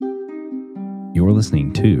You're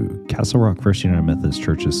listening to Castle Rock First United Methodist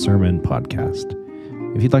Church's Sermon Podcast.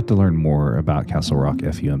 If you'd like to learn more about Castle Rock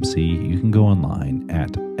FUMC, you can go online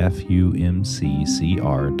at fumccr.org.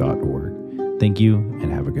 Thank you,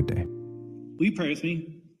 and have a good day. Will you pray with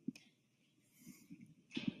me?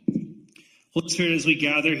 Holy Spirit, as we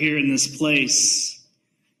gather here in this place,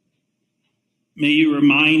 may you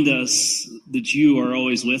remind us that you are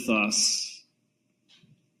always with us.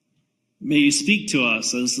 May you speak to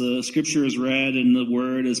us as the scripture is read and the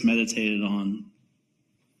word is meditated on.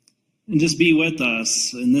 And just be with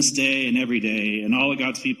us in this day and every day. And all of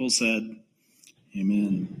God's people said,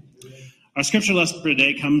 amen. Our scripture lesson for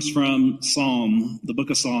today comes from Psalm, the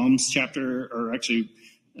book of Psalms, chapter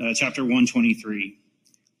 123.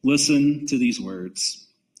 Listen to these words.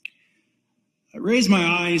 I raise my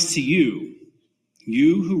eyes to you,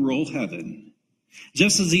 you who rule heaven.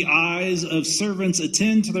 Just as the eyes of servants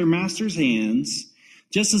attend to their master's hands,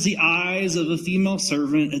 just as the eyes of a female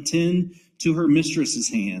servant attend to her mistress's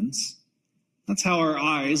hands, that's how our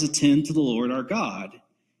eyes attend to the Lord our God,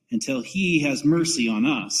 until he has mercy on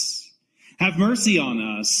us. Have mercy on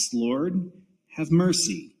us, Lord, have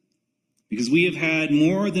mercy, because we have had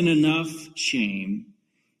more than enough shame.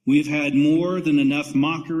 We have had more than enough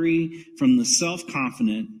mockery from the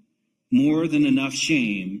self-confident, more than enough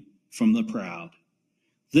shame from the proud.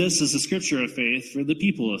 This is the scripture of faith for the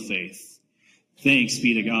people of faith. Thanks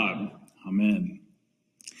be to God. Amen.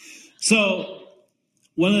 So,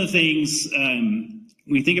 one of the things, when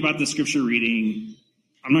we think about the scripture reading,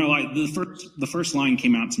 I'm not gonna lie, the first line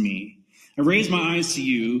came out to me. I raise my eyes to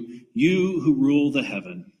you, you who rule the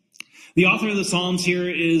heaven. The author of the Psalms here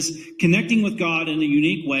is connecting with God in a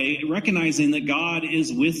unique way, recognizing that God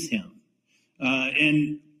is with him.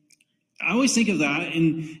 And I always think of that,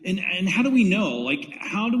 and how do we know? Like,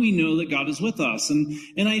 how do we know that God is with us?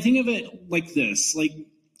 And I think of it like this. Like,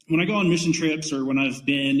 when I go on mission trips or when I've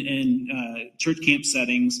been in church camp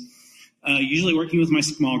settings, usually working with my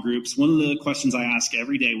small groups, one of the questions I ask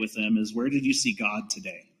every day with them is, where did you see God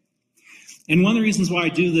today? And one of the reasons why I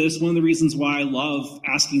do this, one of the reasons why I love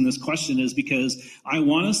asking this question is because I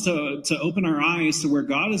want us to open our eyes to where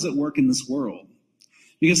God is at work in this world.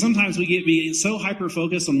 Because sometimes we get so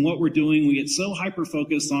hyper-focused on what we're doing, we get so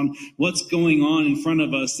hyper-focused on what's going on in front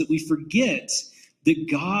of us that we forget that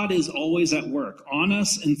God is always at work on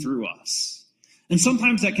us and through us. And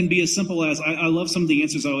sometimes that can be as simple as, I love some of the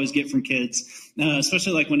answers I always get from kids,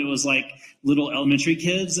 especially like when it was like little elementary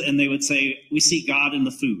kids, and they would say, we see God in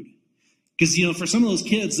the food. Because, for some of those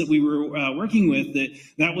kids that we were working with,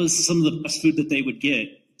 that was some of the best food that they would get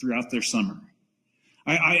throughout their summer.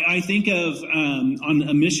 I think of on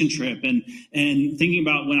a mission trip and thinking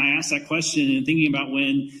about when I asked that question and thinking about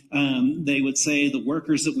when they would say the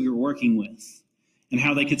workers that we were working with and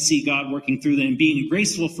how they could see God working through them and being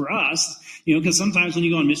graceful for us, because sometimes when you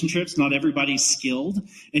go on mission trips, not everybody's skilled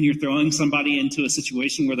and you're throwing somebody into a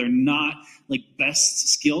situation where they're not like best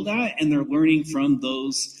skilled at and they're learning from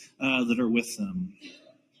those that are with them.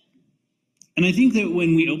 And I think that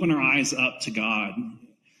when we open our eyes up to God,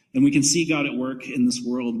 and we can see God at work in this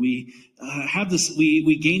world, we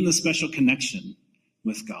gain this special connection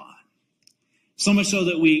with God. So much so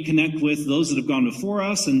that we connect with those that have gone before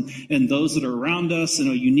us and those that are around us in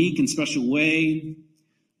a unique and special way,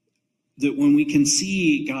 that when we can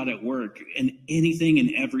see God at work in anything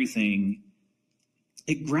and everything,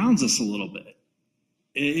 it grounds us a little bit.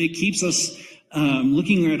 It keeps us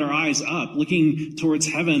looking at our eyes up, looking towards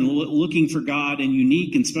heaven, looking for God in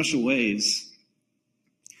unique and special ways.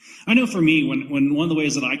 I know for me, when one of the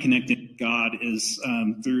ways that I connected with God is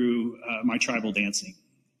through my tribal dancing.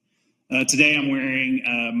 Today I'm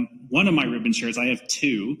wearing one of my ribbon shirts. I have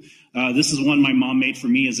two. This is one my mom made for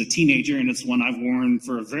me as a teenager, and it's one I've worn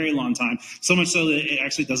for a very long time, so much so that it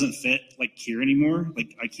actually doesn't fit like here anymore.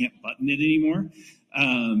 Like I can't button it anymore.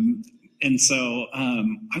 And so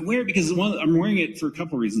I wear it because I'm wearing it for a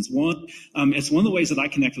couple of reasons. One, it's one of the ways that I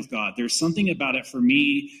connect with God. There's something about it for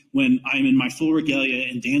me when I'm in my full regalia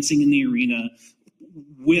and dancing in the arena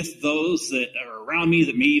with those that are around me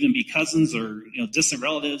that may even be cousins or distant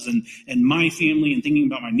relatives and my family, and thinking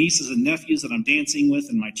about my nieces and nephews that I'm dancing with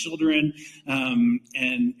and my children, and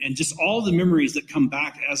just all the memories that come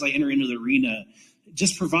back as I enter into the arena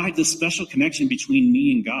just provide this special connection between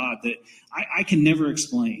me and God that I can never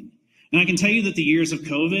explain. And I can tell you that the years of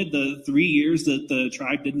COVID, the 3 years that the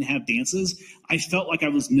tribe didn't have dances, I felt like I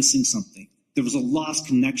was missing something. There was a lost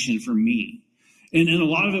connection for me. And a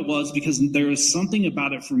lot of it was because there is something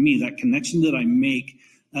about it for me, that connection that I make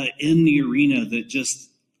in the arena that just,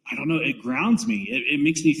 I don't know, it grounds me. It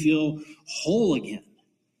makes me feel whole again.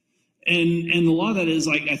 And a lot of that is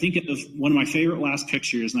like, I think of one of my favorite last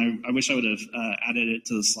pictures, and I wish I would have added it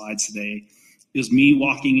to the slides today, is me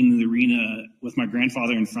walking into the arena with my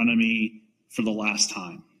grandfather in front of me for the last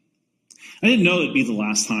time. I didn't know it'd be the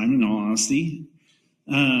last time, in all honesty.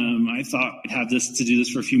 I thought I'd have to do this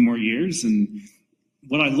for a few more years. And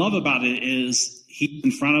what I love about it is he's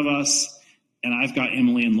in front of us, and I've got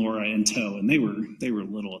Emily and Laura in tow, and they were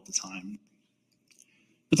little at the time.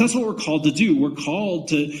 But that's what we're called to do. We're called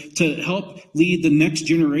to help lead the next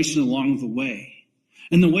generation along the way.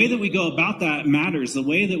 And the way that we go about that matters. The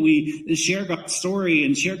way that we share God's story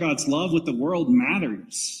and share God's love with the world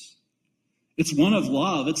matters. It's one of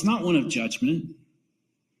love. It's not one of judgment.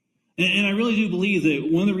 And I really do believe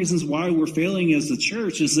that one of the reasons why we're failing as the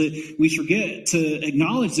church is that we forget to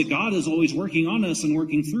acknowledge that God is always working on us and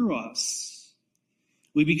working through us.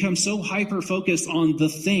 We become so hyper-focused on the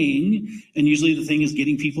thing, and usually the thing is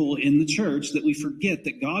getting people in the church, that we forget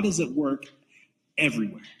that God is at work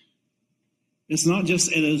everywhere. It's not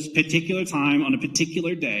just at a particular time on a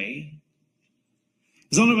particular day.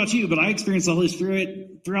 I don't know about you, but I experience the Holy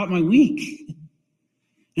Spirit throughout my week.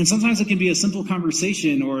 And sometimes it can be a simple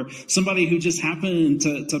conversation, or somebody who just happened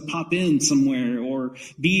to pop in somewhere, or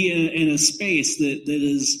be in a space that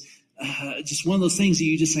is just one of those things that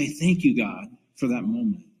you just say, thank you, God, for that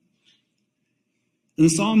moment. And the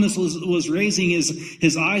psalmist was raising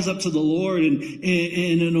his eyes up to the Lord, and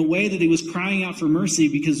in a way that he was crying out for mercy,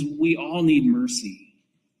 because we all need mercy.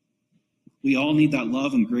 We all need that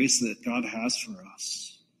love and grace that God has for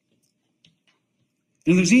us.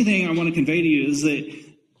 And if there's anything I want to convey to you, is that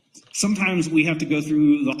sometimes we have to go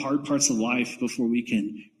through the hard parts of life before we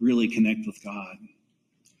can really connect with God.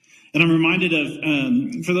 And I'm reminded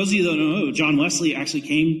of, for those of you that don't know, John Wesley actually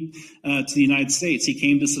came to the United States. He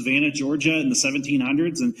came to Savannah, Georgia in the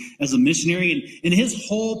 1700s, and as a missionary. And his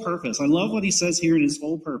whole purpose, I love what he says here in his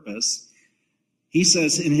whole purpose. He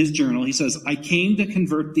says in his journal, he says, I came to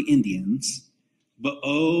convert the Indians, but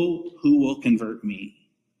oh, who will convert me?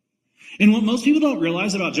 And what most people don't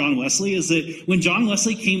realize about John Wesley is that when John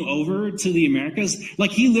Wesley came over to the Americas,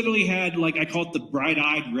 like he literally had, like, I call it the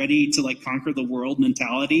bright-eyed, ready to like conquer the world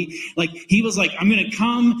mentality. Like he was like, I'm going to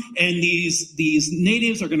come, and these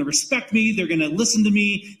natives are going to respect me. They're going to listen to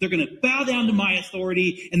me. They're going to bow down to my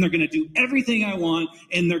authority, and they're going to do everything I want,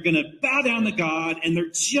 and they're going to bow down to God, and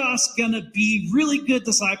they're just going to be really good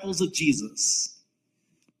disciples of Jesus.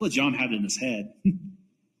 What John had in his head.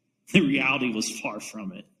 The reality was far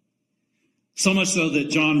from it. So much so that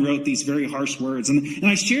John wrote these very harsh words. And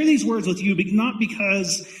I share these words with you not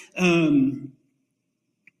because, I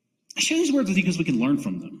share these words with you because we can learn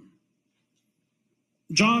from them.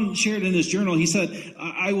 John shared in his journal, he said,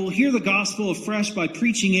 I will hear the gospel afresh by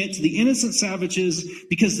preaching it to the innocent savages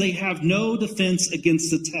because they have no defense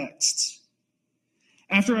against the text.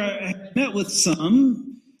 After I met with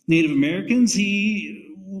some Native Americans,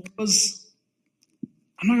 he was,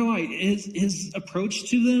 I'm not going to lie, his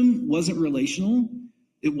approach to them wasn't relational.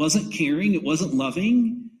 It wasn't caring. It wasn't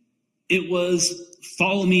loving. It was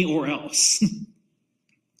follow me or else.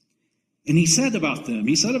 And he said about them,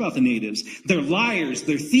 he said about the natives, they're liars,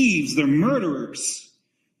 they're thieves, they're murderers.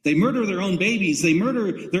 They murder their own babies. They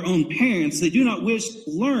murder their own parents. They do not wish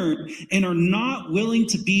to learn and are not willing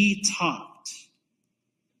to be taught.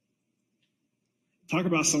 Talk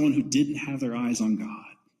about someone who didn't have their eyes on God.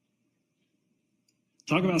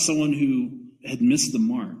 Talk about someone who had missed the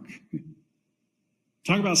mark.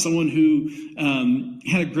 Talk about someone who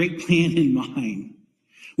had a great plan in mind.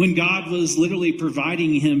 When God was literally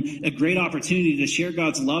providing him a great opportunity to share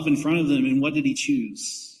God's love in front of them, and what did he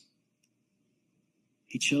choose?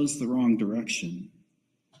 He chose the wrong direction.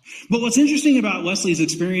 But what's interesting about Wesley's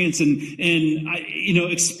experience and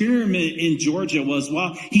experiment in Georgia was,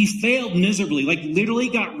 while he failed miserably, like literally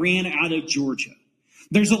got ran out of Georgia.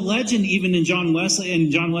 There's a legend even in John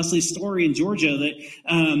Wesley's story in Georgia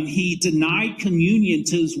that he denied communion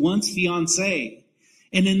to his once fiancée.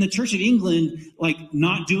 And in the Church of England, like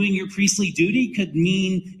not doing your priestly duty could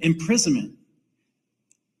mean imprisonment.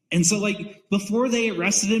 And so like before they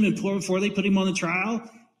arrested him and before they put him on the trial,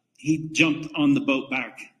 he jumped on the boat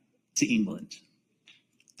back to England.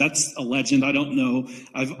 That's a legend. I don't know.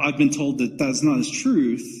 I've been told that that's not his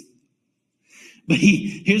truth. But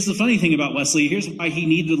here's the funny thing about Wesley. Here's why he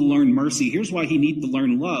needed to learn mercy. Here's why he needed to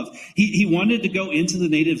learn love. He wanted to go into the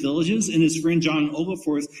native villages, and his friend John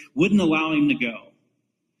Oglethorpe wouldn't allow him to go.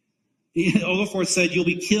 Oglethorpe said, you'll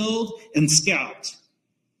be killed and scalped.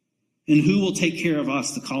 And who will take care of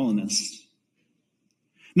us, the colonists?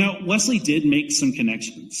 Now, Wesley did make some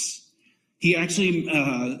connections. He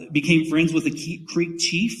actually became friends with a Creek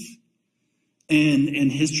chief.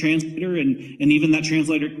 and his translator, and even that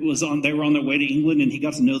translator they were on their way to England, and he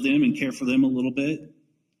got to know them and care for them a little bit.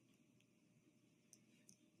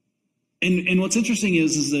 And what's interesting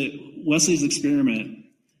is that Wesley's experiment,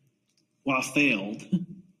 while failed,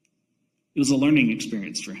 it was a learning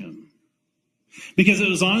experience for him. Because it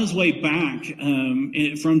was on his way back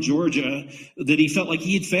from Georgia that he felt like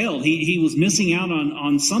he had failed. He was missing out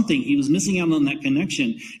on something. He was missing out on that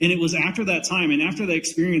connection. And it was after that time and after that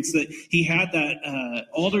experience that he had that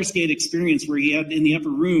Aldersgate experience where he had in the upper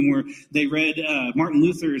room where they read Martin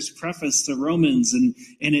Luther's preface to Romans, and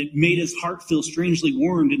it made his heart feel strangely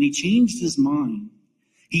warmed, and he changed his mind.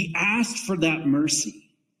 He asked for that mercy.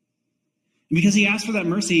 Because he asked for that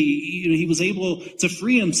mercy, he was able to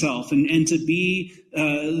free himself and to be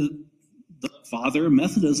the father of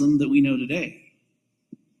Methodism that we know today.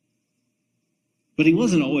 But he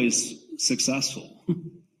wasn't always successful.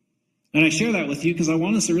 And I share that with you because I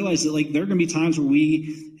want us to realize that there are going to be times where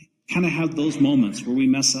we kind of have those moments where we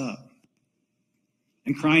mess up.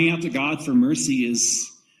 And crying out to God for mercy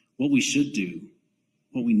is what we should do,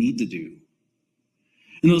 what we need to do.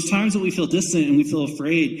 In those times that we feel distant and we feel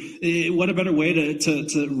afraid, what a better way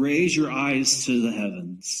to raise your eyes to the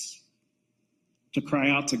heavens, to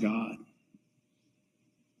cry out to God.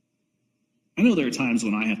 I know there are times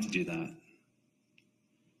when I have to do that.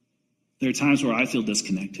 There are times where I feel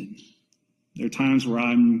disconnected. There are times where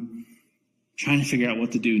I'm trying to figure out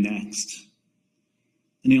what to do next.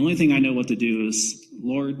 And the only thing I know what to do is,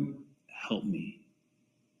 Lord, help me.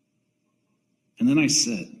 And then I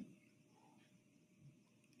sit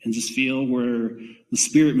and just feel where the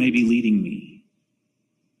Spirit may be leading me.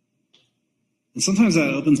 And sometimes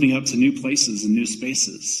that opens me up to new places and new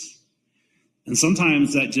spaces. And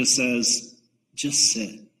sometimes that just says, just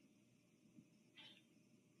sit.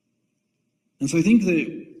 And so I think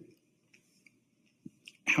that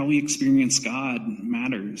how we experience God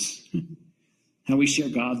matters. How we share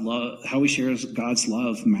God's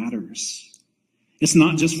love matters. It's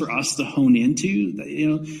not just for us to hone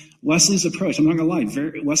into. Wesley's approach, I'm not going to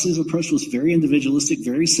lie, Wesley's approach was very individualistic,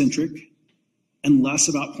 very centric, and less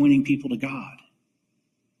about pointing people to God.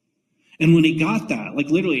 And when he got that,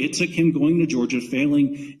 literally, it took him going to Georgia,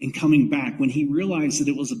 failing, and coming back, when he realized that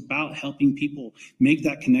it was about helping people make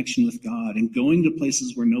that connection with God and going to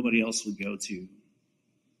places where nobody else would go to.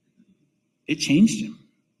 It changed him.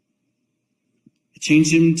 It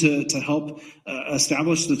changed him to help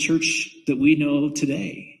establish the church that we know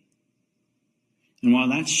today. And while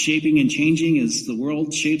that's shaping and changing as the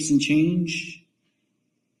world shapes and changes,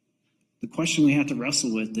 the question we have to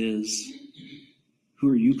wrestle with is, who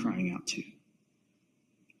are you crying out to?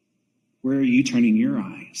 Where are you turning your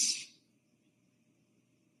eyes?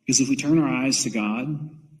 Because if we turn our eyes to God,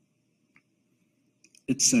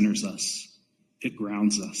 it centers us. It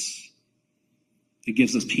grounds us. It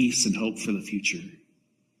gives us peace and hope for the future.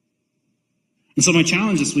 And so my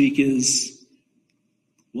challenge this week is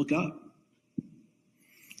look up.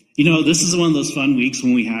 This is one of those fun weeks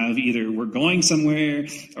when we have either we're going somewhere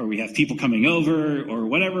or we have people coming over or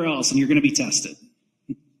whatever else, and you're going to be tested.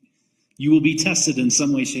 You will be tested in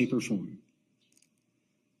some way, shape, or form.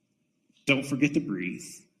 Don't forget to breathe.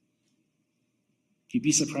 You'd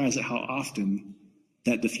be surprised at how often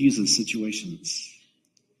that diffuses situations.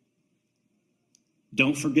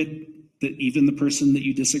 Don't forget that even the person that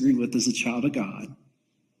you disagree with is a child of God.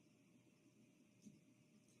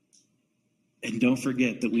 And don't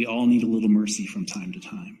forget that we all need a little mercy from time to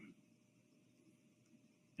time.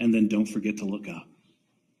 And then don't forget to look up.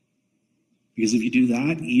 Because if you do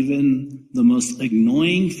that, even the most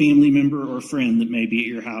annoying family member or friend that may be at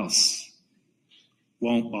your house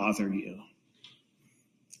won't bother you.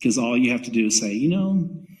 Because all you have to do is say,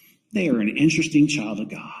 they are an interesting child of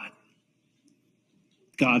God.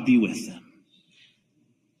 God be with them.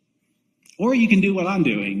 Or you can do what I'm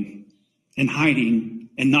doing and hiding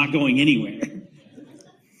and not going anywhere.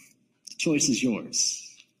 The choice is yours.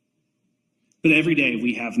 But every day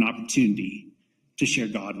we have an opportunity to share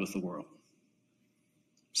God with the world.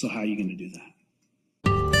 So how are you going to do that?